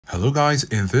Hello guys,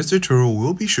 in this tutorial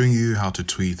we'll be showing you how to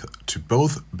tweet to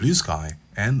both Bluesky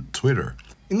and Twitter.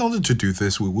 In order to do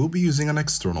this, we will be using an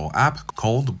external app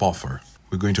called Buffer.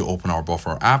 We're going to open our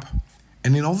Buffer app,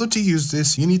 and in order to use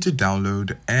this you need to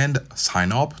download and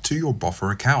sign up to your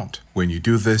Buffer account. When you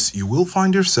do this, you will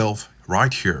find yourself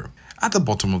right here. At the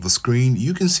bottom of the screen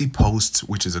you can see Posts,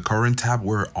 which is a current tab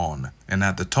we're on, and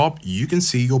at the top you can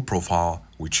see your profile,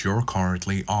 which you're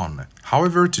currently on.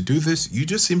 However, to do this, you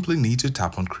just simply need to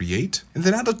tap on Create, and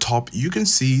then at the top you can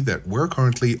see that we're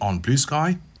currently on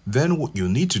Bluesky. Then what you'll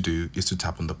need to do is to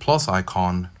tap on the plus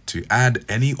icon to add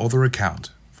any other account.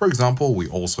 For example, we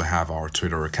also have our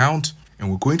Twitter account,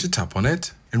 and we're going to tap on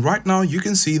it, and right now you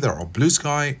can see that our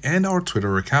Bluesky and our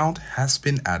Twitter account has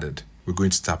been added. We're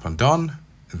going to tap on Done,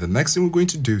 and the next thing we're going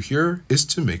to do here is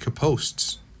to make a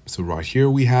post. So right here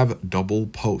we have double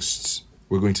posts.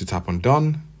 We're going to tap on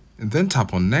Done and then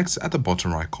tap on Next at the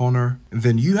bottom right corner, and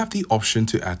then you have the option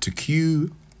to add to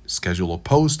queue, schedule a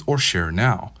post, or share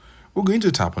now. We're going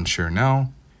to tap on Share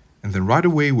Now, and then right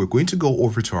away we're going to go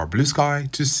over to our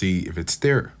Bluesky to see if it's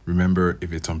there. Remember,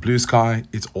 if it's on Bluesky,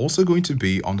 it's also going to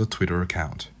be on the Twitter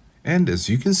account. And as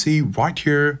you can see right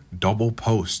here, double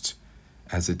post.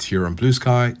 As it's here on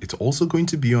Bluesky, it's also going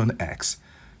to be on X.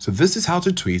 So this is how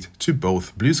to tweet to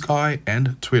both Bluesky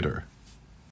and Twitter.